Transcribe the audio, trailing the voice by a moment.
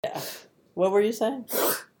Yeah. What were you saying?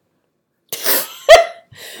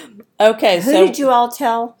 Okay, Who so did you all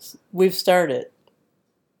tell? we've started.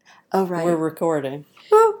 Oh, right. We're recording.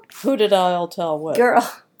 Woo. Who did I all tell what?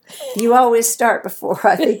 Girl, you always start before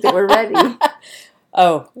I think that we're ready.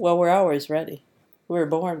 Oh, well, we're always ready. We were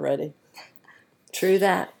born ready. True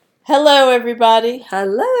that. Hello, everybody.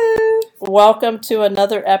 Hello. Welcome to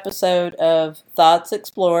another episode of Thoughts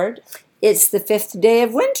Explored. It's the 5th day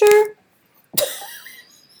of winter.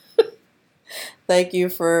 Thank you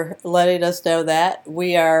for letting us know that.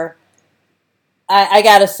 We are, I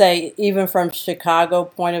gotta say, even from Chicago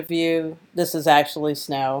point of view, this is actually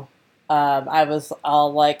snow. I was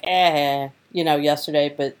all like,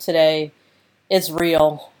 yesterday, but today it's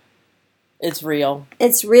real. It's real.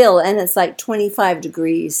 It's real, and it's like 25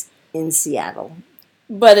 degrees in Seattle.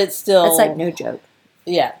 But it's still... That's like no joke.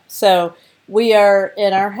 Yeah. So we are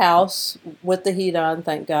in our house with the heat on,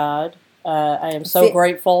 thank God. I am so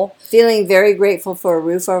grateful. Feeling very grateful for a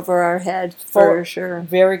roof over our head, for sure.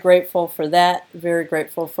 Very grateful for that. Very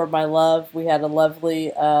grateful for my love. We had a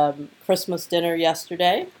lovely Christmas dinner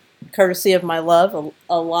yesterday, courtesy of my love,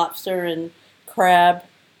 a lobster and crab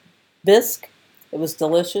bisque. It was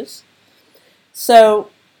delicious.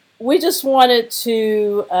 So we just wanted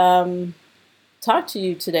to talk to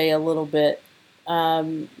you today a little bit,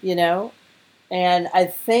 and I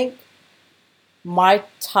think my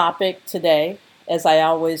topic today, as I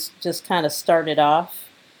always just kind of started off,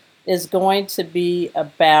 is going to be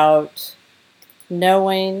about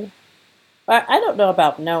knowing, I don't know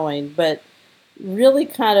about knowing, but really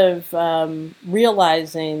kind of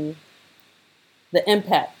realizing the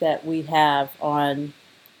impact that we have on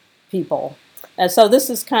people. And so this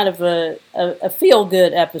is kind of a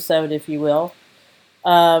feel-good episode, if you will.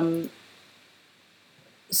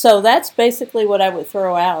 So that's basically what I would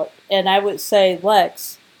throw out. And I would say,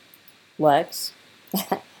 Lex, Yes,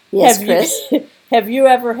 Chris. Have you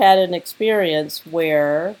ever had an experience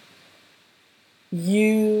where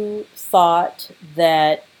you thought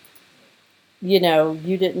that, you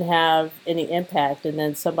didn't have any impact, and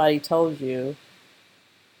then somebody told you,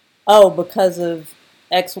 oh, because of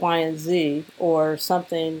X, Y, and Z, or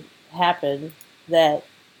something happened that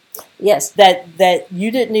that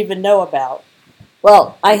you didn't even know about?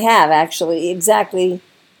 Well, I have actually, exactly.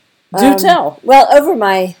 Do tell. Well, over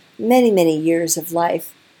my many, many years of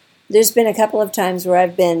life, there's been a couple of times where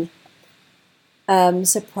I've been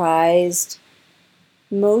surprised,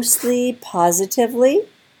 mostly positively,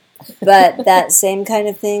 but that same kind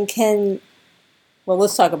of thing can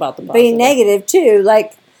let's talk about the positive. Be negative too.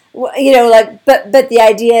 But the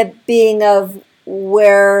idea being of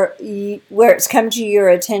where it's come to your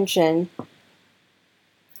attention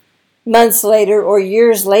months later or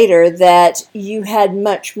years later that you had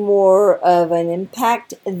much more of an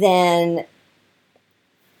impact than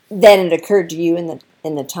it occurred to you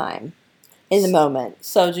in the time, in the moment.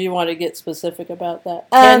 So do you want to get specific about that?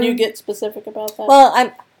 Can you get specific about that?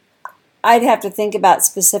 Well, I'd have to think about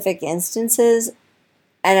specific instances,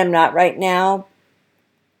 and I'm not right now.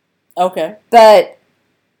 Okay. But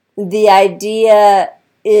the idea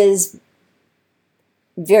is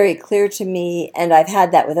very clear to me, and I've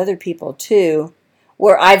had that with other people too,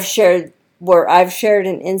 where I've shared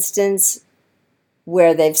an instance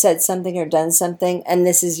where they've said something or done something, and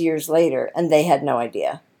this is years later, and they had no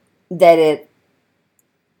idea that it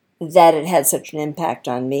had such an impact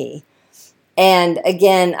on me. And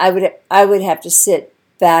again, I would have to sit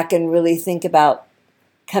back and really think about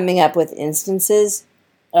coming up with instances,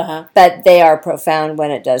 but they are profound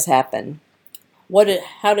when it does happen.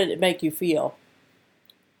 How did it make you feel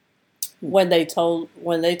when they told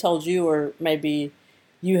you, or maybe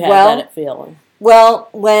you had that feeling? Well,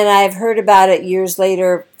 when I've heard about it years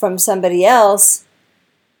later from somebody else,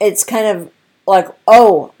 it's kind of like,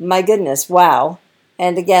 oh my goodness, wow.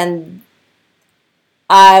 And again,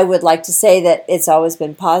 I would like to say that it's always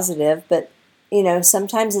been positive, but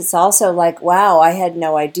sometimes it's also like, wow, I had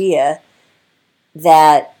no idea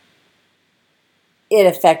that it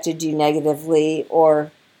affected you negatively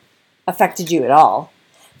or affected you at all.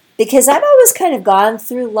 Because I've always kind of gone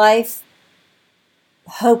through life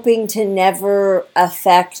hoping to never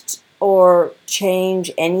affect or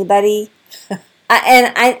change anybody.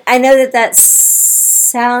 I know that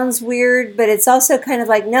sounds weird, but it's also kind of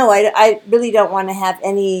like, no, I really don't want to have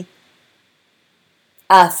any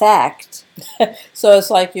effect. So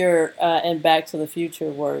it's like you're in Back to the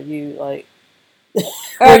Future, where you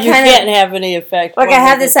where you can't have any effect. Like I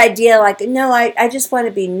have this idea, like, no, I just want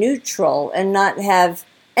to be neutral and not have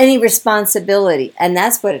any responsibility. And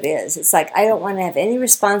that's what it is. It's like, I don't want to have any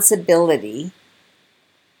responsibility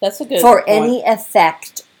That's a good for point. any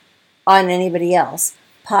effect on anybody else.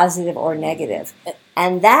 positive or negative.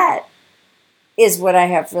 And that is what I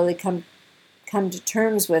have really come to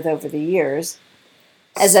terms with over the years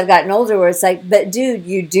as I've gotten older, where it's like, but dude,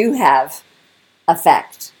 you do have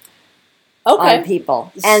effect on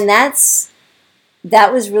people. And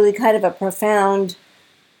that was really kind of a profound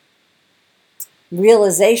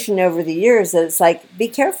realization over the years, that it's like, be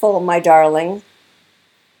careful, my darling,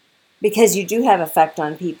 because you do have effect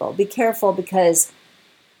on people. Be careful, because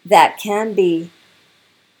that can be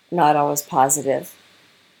not always positive.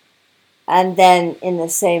 And then in the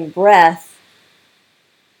same breath,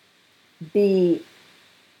 be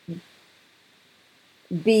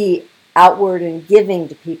outward and giving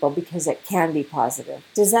to people, because it can be positive.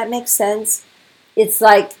 Does that make sense? It's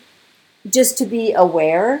like, just to be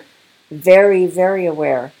aware, very, very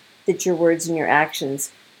aware, that your words and your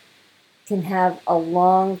actions can have a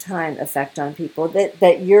long time effect on people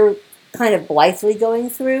that you're kind of blithely going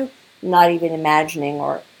through, not even imagining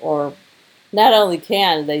or not only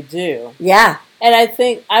can, they do. Yeah. And I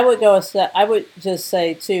think I would just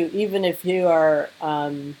say too, even if you are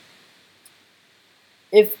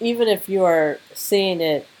if you are seeing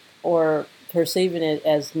it or perceiving it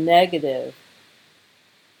as negative,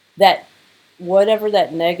 that whatever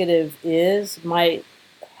that negative is might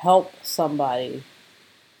help somebody,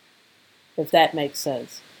 if that makes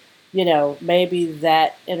sense. You know, maybe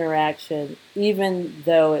that interaction, even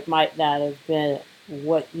though it might not have been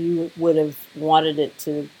what you would have wanted it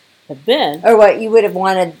to have been, or what you would have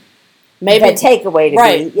wanted maybe the takeaway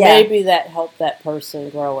to be. Yeah. Maybe that helped that person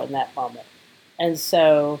grow in that moment. And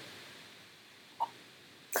so,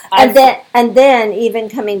 and then even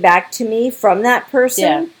coming back to me from that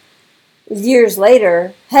person, years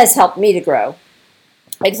later, has helped me to grow.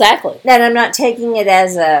 Exactly. And I'm not taking it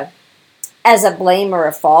as a blame or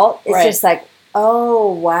a fault. It's just like,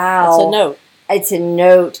 oh wow, it's a note. It's a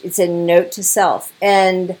note. It's a note to self,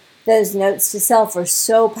 and those notes to self are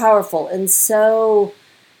so powerful and so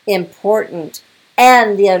important.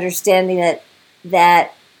 And the understanding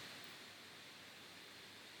that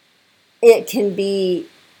it can be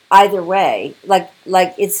either way. Like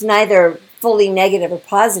it's neither fully negative or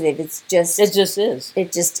positive. It just is.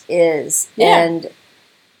 It just is. Yeah. And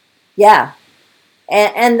yeah.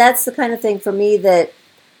 And that's the kind of thing for me that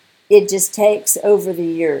it just takes over the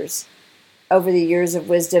years of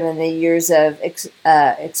wisdom and the years of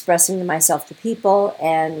expressing myself to people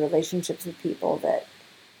and relationships with people, that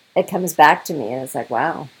it comes back to me, and it's like,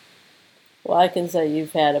 wow. Well, I can say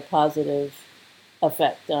you've had a positive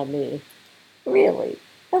effect on me. Really?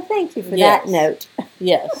 Well, thank you for that note.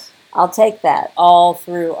 Yes. I'll take that. All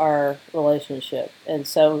through our relationship. And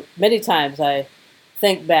so many times I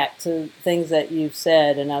think back to things that you've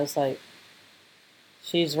said, and I was like,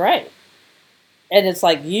 she's right. And it's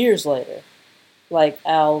like years later, like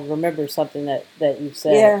I'll remember something that you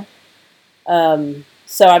said. Yeah.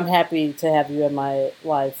 So I'm happy to have you in my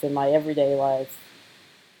life, in my everyday life,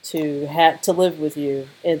 to live with you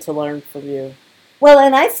and to learn from you. Well,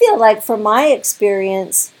 and I feel like from my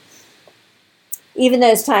experience, even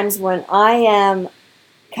those times when I am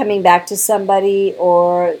coming back to somebody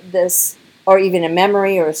or even a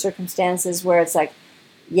memory or circumstances where it's like,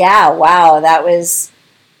 yeah, wow, that was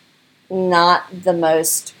not the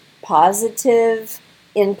most positive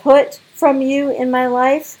input from you in my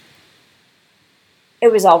life,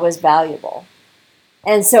 it was always valuable.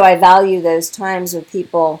 And so I value those times with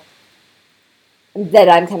people that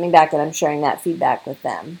I'm coming back and I'm sharing that feedback with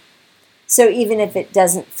them. So even if it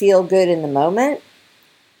doesn't feel good in the moment,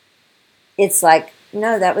 it's like,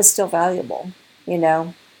 no, that was still valuable, you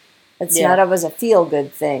know? It's not always a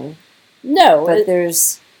feel-good thing. No. But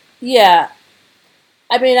there's... Yeah.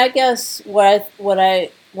 I mean, I guess when I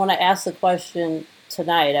ask the question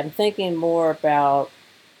tonight, I'm thinking more about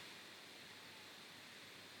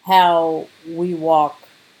how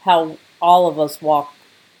all of us walk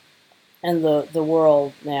in the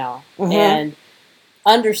world now. Mm-hmm. And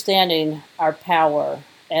understanding our power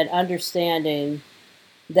and understanding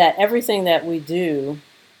that everything that we do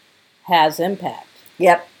has impact.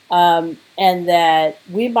 Yep. And that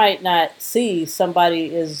we might not see somebody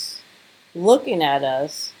is looking at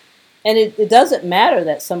us. And it doesn't matter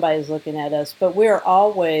that somebody's looking at us, but we're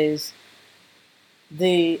always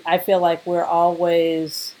I feel like we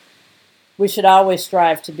should always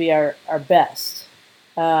strive to be our best,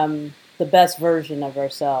 the best version of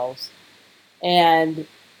ourselves. And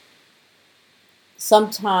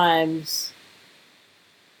sometimes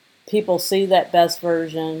people see that best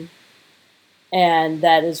version, and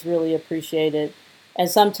that is really appreciated. And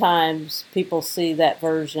sometimes people see that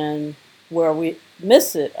version where we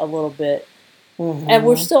miss it a little bit. Mm-hmm. And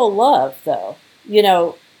we're still loved, though. You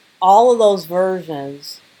know, all of those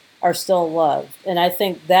versions are still loved. And I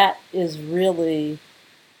think that is really,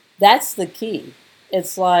 that's the key.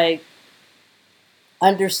 It's like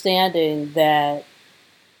understanding that,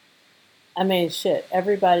 I mean, shit,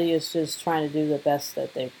 everybody is just trying to do the best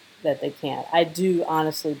that they can. I do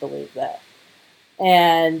honestly believe that.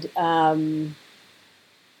 And,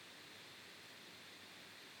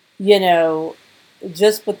 you know,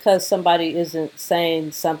 just because somebody isn't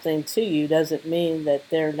saying something to you doesn't mean that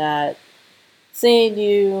they're not seeing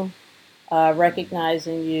you,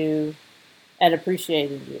 recognizing you, and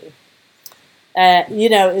appreciating you. You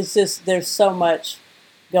know, it's just there's so much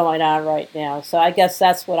going on right now. So I guess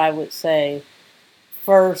that's what I would say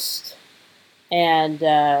first and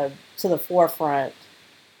to the forefront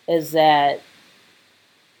is that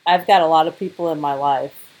I've got a lot of people in my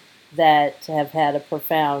life that have had a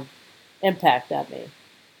profound impact on me.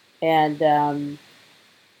 And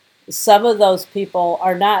some of those people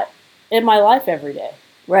are not in my life every day.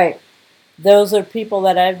 Right. Those are people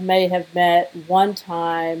that I may have met one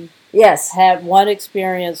time, Yes. had one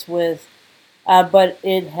experience with, but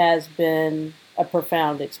it has been a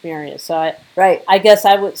profound experience. So Right. I guess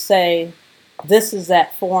I would say this is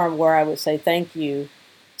that forum where I would say thank you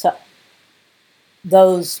to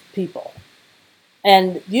those people.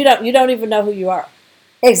 And you don't even know who you are.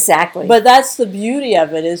 Exactly. But that's the beauty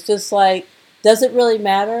of it. It's just like, does it really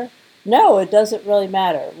matter? No, it doesn't really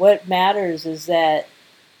matter. What matters is that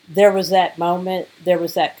there was that moment, there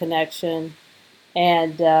was that connection,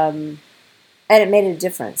 and it made a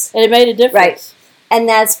difference. it made a difference. Right. And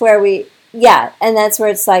that's where and that's where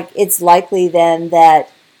it's like, it's likely then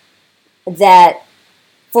that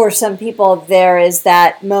for some people there is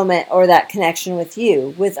that moment or that connection with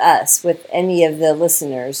you, with us, with any of the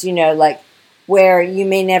listeners, you know, like where you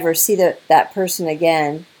may never see that person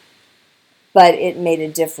again, but it made a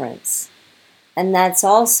difference. And that's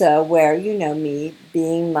also where, you know, me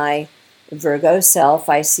being my Virgo self,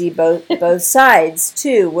 I see both sides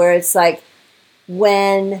too, where it's like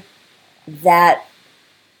when that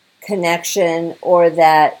connection or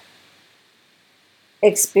that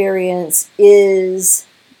experience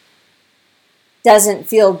doesn't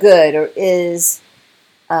feel good or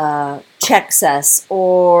checks us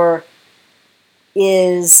or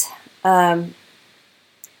is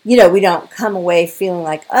you know, we don't come away feeling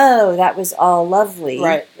like, oh, that was all lovely.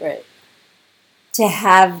 Right. To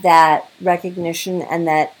have that recognition and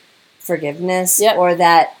that forgiveness, Yep. or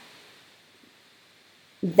that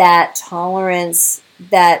tolerance,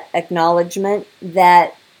 that acknowledgement,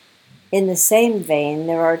 that in the same vein,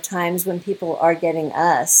 there are times when people are getting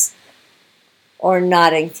us or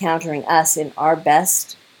not encountering us in our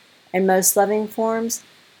best and most loving forms.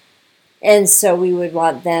 And so we would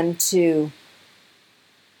want them to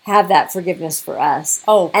have that forgiveness for us.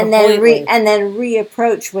 Oh, completely. completely. And then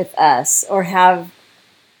reapproach with us or have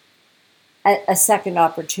a second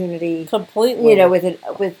opportunity. Completely. You know, with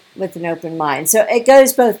an open mind. So it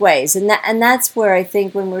goes both ways. And that's where I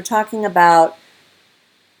think when we're talking about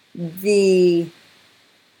the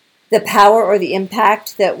power or the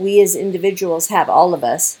impact that we as individuals have, all of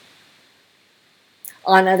us,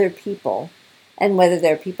 on other people, and whether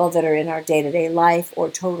they're people that are in our day-to-day life or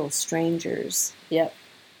total strangers. Yep.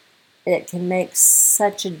 It can make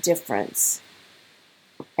such a difference.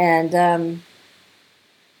 And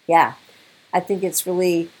yeah, I think it's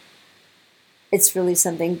really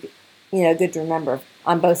something, you know, good to remember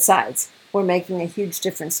on both sides. We're making a huge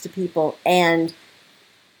difference to people, and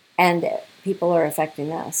people are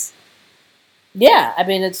affecting us. Yeah, I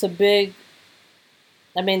mean, it's a big.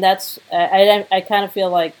 I mean, that's I kind of feel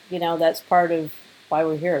like, you know, that's part of why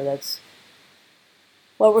we're here. That's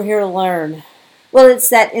what we're here to learn. Well, it's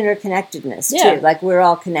that interconnectedness too. Like we're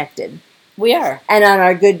all connected. We are. And on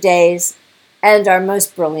our good days, and our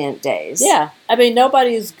most brilliant days. Yeah, I mean,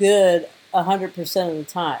 nobody's good 100% of the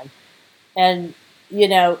time, and you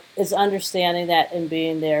know, it's understanding that and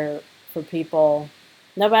being there for people,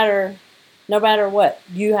 no matter what.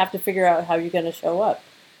 You have to figure out how you're going to show up.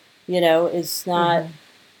 You know, it's not. Mm-hmm.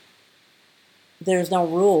 There's no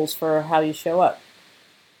rules for how you show up.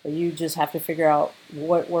 You just have to figure out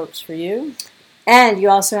what works for you. And you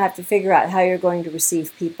also have to figure out how you're going to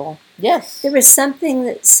receive people. Yes. There was something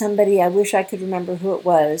that somebody, I wish I could remember who it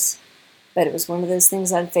was, but it was one of those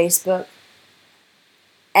things on Facebook.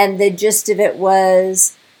 And the gist of it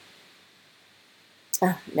was,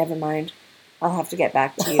 never mind. I'll have to get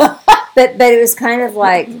back to you. But it was kind of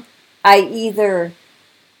like, I either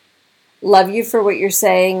love you for what you're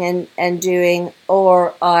saying and doing,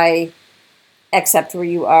 or I accept where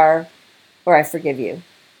you are, or I forgive you.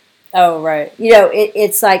 Oh, right.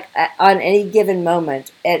 It's like on any given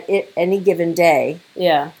moment, any given day,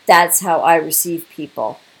 Yeah. that's how I receive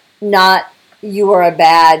people. Not you are a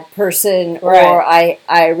bad person Right. or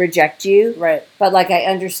I reject you. Right. But like I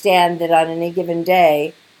understand that on any given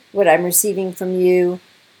day, what I'm receiving from you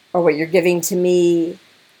or what you're giving to me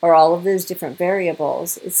or all of those different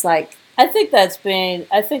variables, it's like, I think that's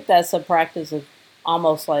a practice of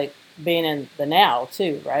almost like being in the now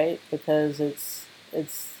too, right? Because it's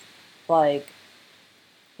like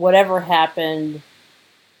whatever happened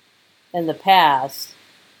in the past,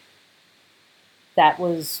 that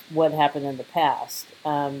was what happened in the past.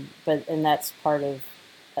 But and that's a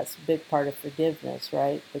big part of forgiveness,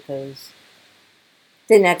 right? Because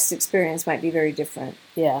the next experience might be very different.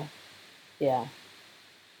 yeah, yeah,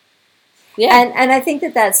 yeah, And I think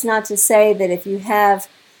that that's not to say that if you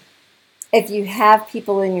have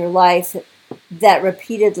people in your life that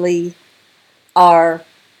repeatedly are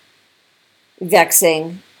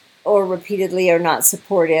vexing or repeatedly are not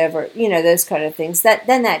supportive or those kind of things, that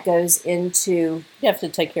then that goes into you have to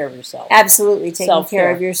take care of yourself. absolutely taking Self-care.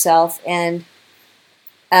 care of yourself and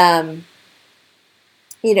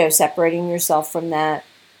separating yourself from that.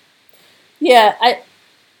 Yeah, I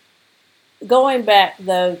going back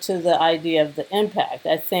though to the idea of the impact.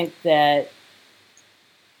 I think that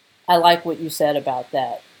I like what you said about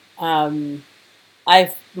that.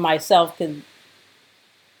 I myself can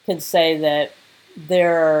say that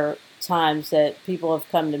there are times that people have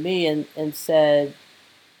come to me and said,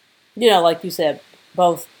 like you said,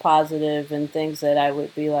 both positive and things that I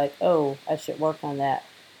would be like, oh, I should work on that.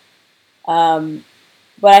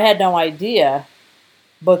 But I had no idea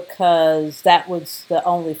because that was the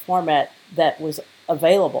only format that was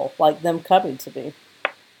available, like them coming to me.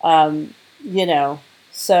 Um,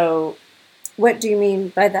 so What do you mean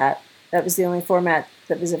by that? That was the only format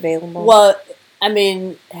that was available? well, I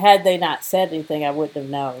mean, had they not said anything, I wouldn't have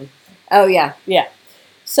known. Oh, yeah. Yeah.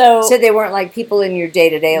 So they weren't like people in your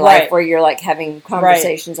day-to-day Right. life where you're like having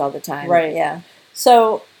conversations all the time. Right. Yeah.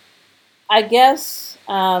 So I guess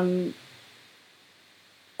in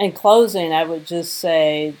closing, I would just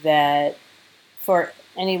say that for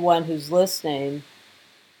anyone who's listening,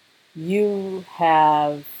 you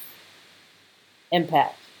have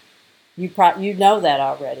impact. You know that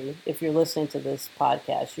already. If you're listening to this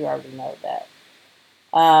podcast, you already know that.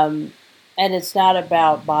 And it's not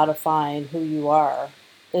about modifying who you are.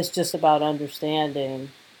 It's just about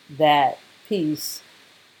understanding that piece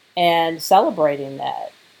and celebrating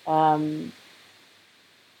that.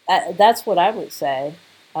 That's what I would say.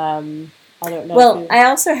 I don't know. Well, I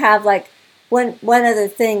also have like one other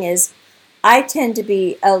thing is I tend to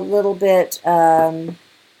be a little bit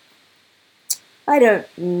I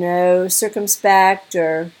don't know, circumspect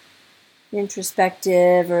or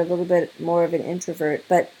introspective or a little bit more of an introvert,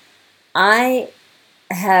 but I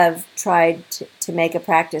have tried to make a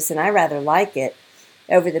practice, and I rather like it,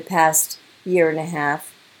 over the past year and a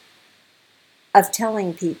half, of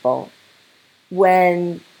telling people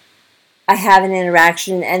when I have an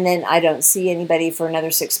interaction and then I don't see anybody for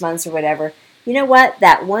another 6 months or whatever. You know what?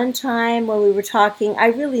 That one time when we were talking, I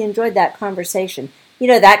really enjoyed that conversation.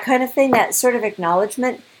 That kind of thing, that sort of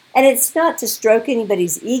acknowledgement. And it's not to stroke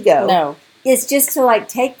anybody's ego. No. It's just to like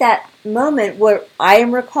take that moment where I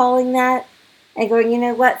am recalling that and going, you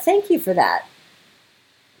know what? Thank you for that.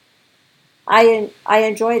 I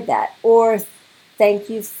enjoyed that. Or thank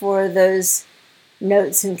you for those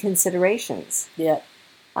notes and considerations. Yeah.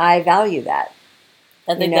 I value that.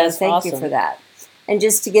 I think that's thank awesome. you for that. And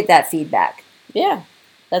just to get that feedback. Yeah,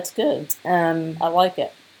 that's good. I like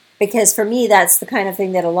it. Because for me, that's the kind of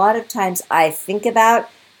thing that a lot of times I think about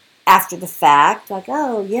after the fact. Like,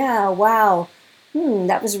 oh, yeah, wow.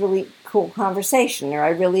 That was a really cool conversation. Or I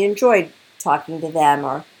really enjoyed talking to them.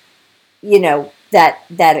 Or, that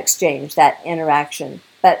exchange, that interaction.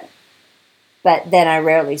 But then I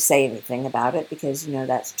rarely say anything about it because,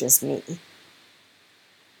 that's just me.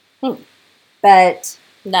 But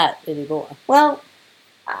not anymore. Well,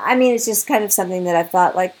 I mean, it's just kind of something that I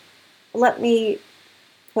thought, like, let me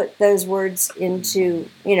put those words into,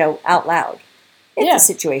 out loud if the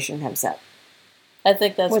situation comes up. I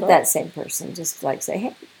think that's with right. that same person, just like say,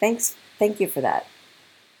 hey, thank you for that.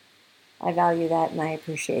 I value that and I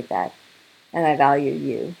appreciate that, and I value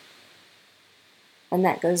you, and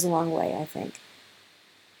that goes a long way, I think.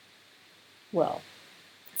 Well,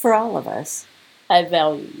 for all of us, I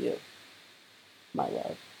value you, my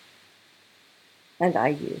love. And I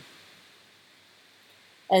you.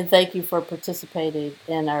 And thank you for participating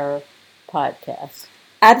in our podcast.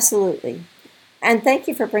 Absolutely. And thank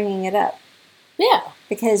you for bringing it up. Yeah.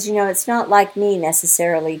 Because, it's not like me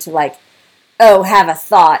necessarily to like, have a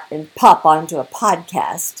thought and pop onto a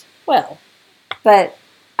podcast. Well, but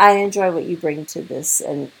I enjoy what you bring to this,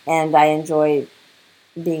 and I enjoy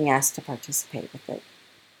being asked to participate with it.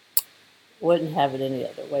 Wouldn't have it any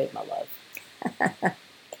other way, my love.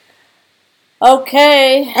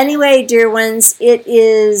 Okay. Anyway, dear ones, it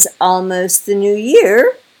is almost the new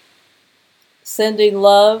year. Sending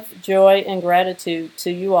love, joy, and gratitude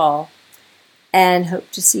to you all. And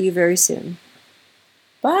hope to see you very soon.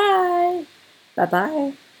 Bye.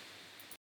 Bye-bye.